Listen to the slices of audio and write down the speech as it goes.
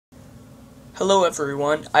Hello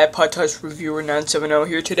everyone, iPod Touch Reviewer 970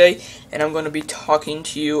 here today, and I'm going to be talking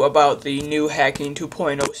to you about the new Hacking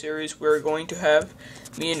 2.0 series we're going to have.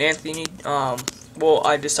 Me and Anthony,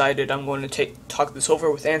 I decided I'm going to talk this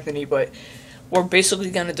over with Anthony, but we're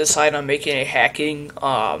basically going to decide on making a hacking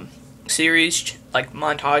series, like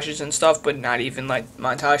montages and stuff, but not even like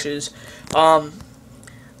montages.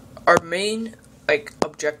 Our main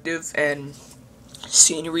objective and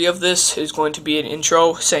scenery of this is going to be an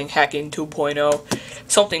intro saying Hacking 2.0,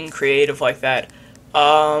 something creative like that.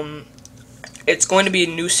 It's going to be a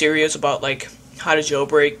new series about how to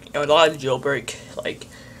jailbreak, a lot of jailbreak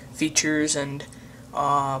features and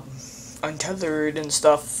untethered and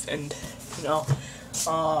stuff, and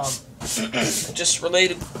just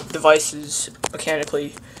related devices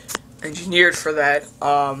mechanically engineered for that.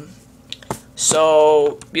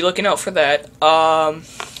 So be looking out for that.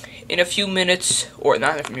 In a few minutes, or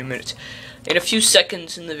not a few minutes, in a few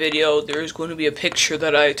seconds in the video, there is going to be a picture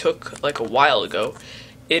that I took a while ago.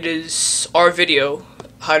 It is our video,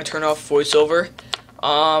 how to turn off voiceover.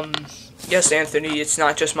 Yes, Anthony, it's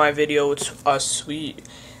not just my video, it's us. We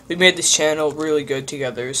made this channel really good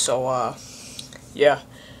together, so, yeah.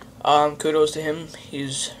 Kudos to him.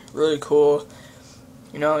 He's really cool.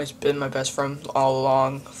 You know, he's been my best friend all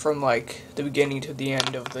along, from, the beginning to the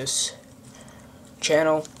end of this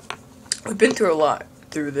channel. We've been through a lot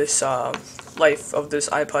through this life of this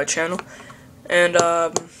iPod channel, and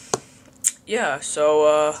yeah,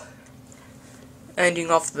 so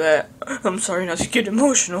ending off that, I'm sorry not to get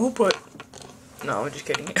emotional, but no, I'm just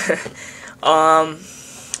kidding.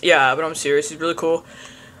 Yeah, but I'm serious. He's really cool.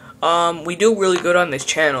 We do really good on this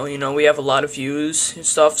channel. You know, we have a lot of views and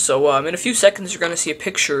stuff. So in a few seconds, you're gonna see a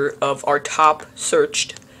picture of our top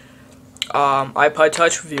searched iPod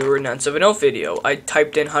Touch Reviewer 970 video. I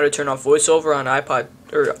typed in how to turn off voiceover on iPod,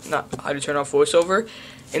 or not how to turn off voiceover,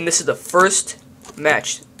 and this is the first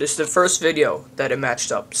match. This is the first video that it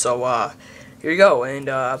matched up. So here you go, and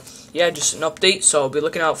yeah, just an update. So be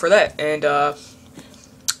looking out for that. And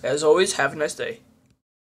as always, have a nice day.